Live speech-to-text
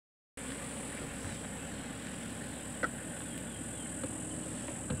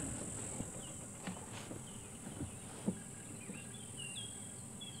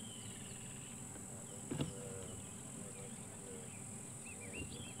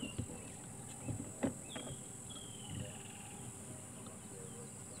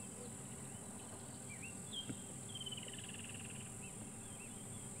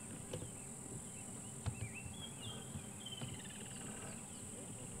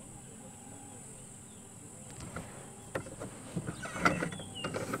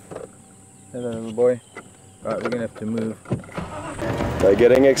Hello, little boy. Alright, we're gonna have to move. They're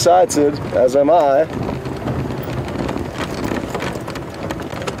getting excited, as am I.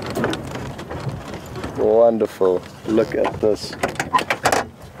 Wonderful. Look at this.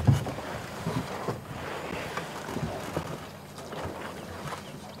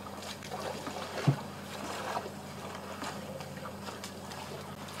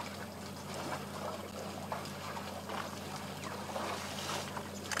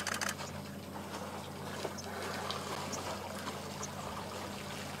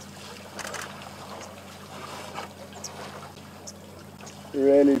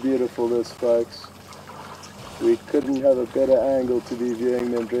 Really beautiful, this, folks. We couldn't have a better angle to be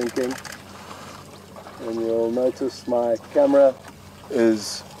viewing them drinking. And you'll notice my camera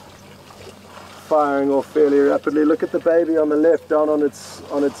is firing off fairly rapidly. Look at the baby on the left, down on its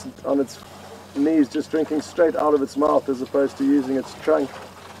knees, just drinking straight out of its mouth, as opposed to using its trunk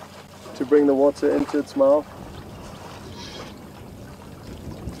to bring the water into its mouth.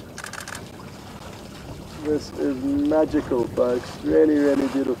 This is magical, folks. Really, really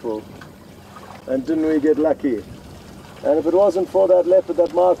beautiful. And didn't we get lucky? And if it wasn't for that leopard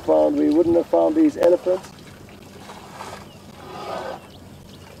that Mark found, we wouldn't have found these elephants.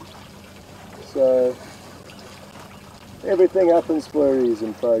 So everything happens for a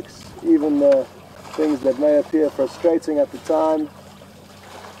reason, folks. Even the things that may appear frustrating at the time.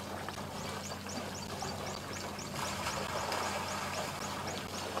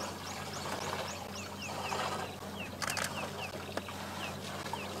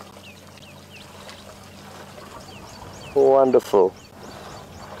 Wonderful.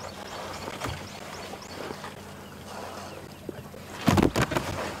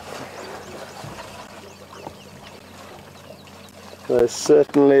 They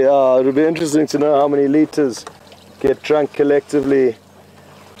certainly are. It'll be interesting to know how many litres get drunk collectively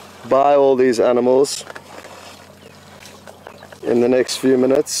by all these animals in the next few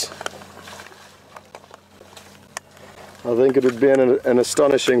minutes. I think it would be an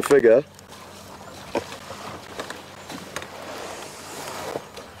astonishing figure.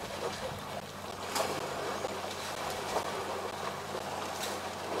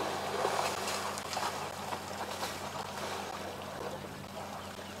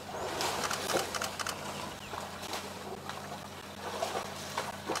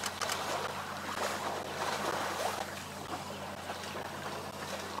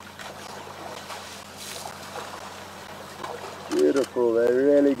 Beautiful, they're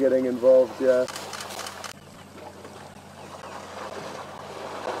really getting involved here.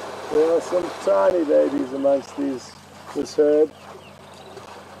 There are some tiny babies amongst this herd.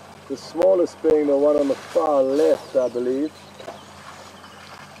 The smallest being the one on the far left, I believe.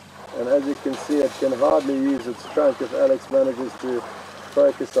 And as you can see, it can hardly use its trunk if Alex manages to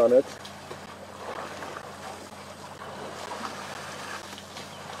focus on it.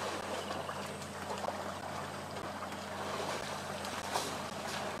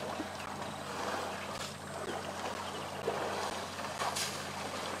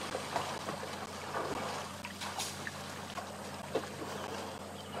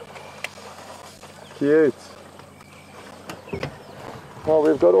 Cute. Well,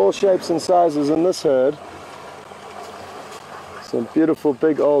 we've got all shapes and sizes in this herd. Some beautiful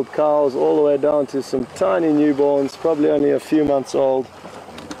big old cows all the way down to some tiny newborns, probably only a few months old.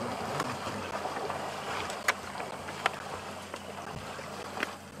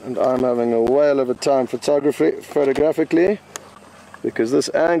 And I'm having a whale of a time photographically, because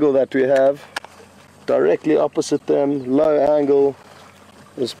this angle that we have directly opposite them, low angle,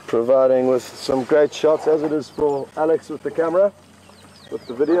 is providing with some great shots, as it is for Alex with the camera, with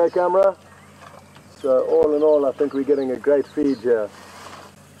the video camera. So all in all, I think we're getting a great feed here.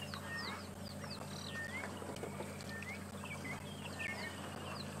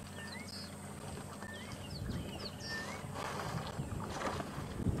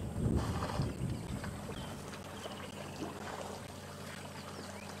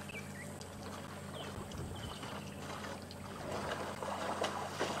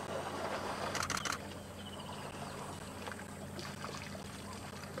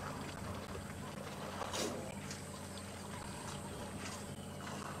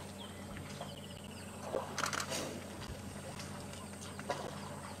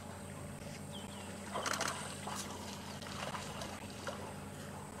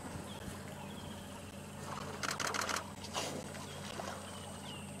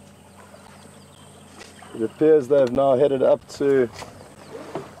 It appears they've now headed up to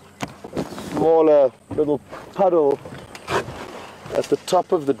a smaller little puddle at the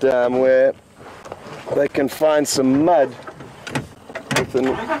top of the dam where they can find some mud underneath,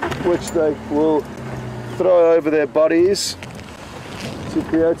 and which they will throw over their bodies to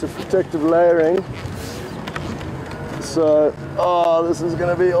create a protective layering. So, oh, this is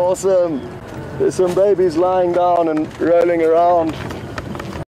going to be awesome. There's some babies lying down and rolling around.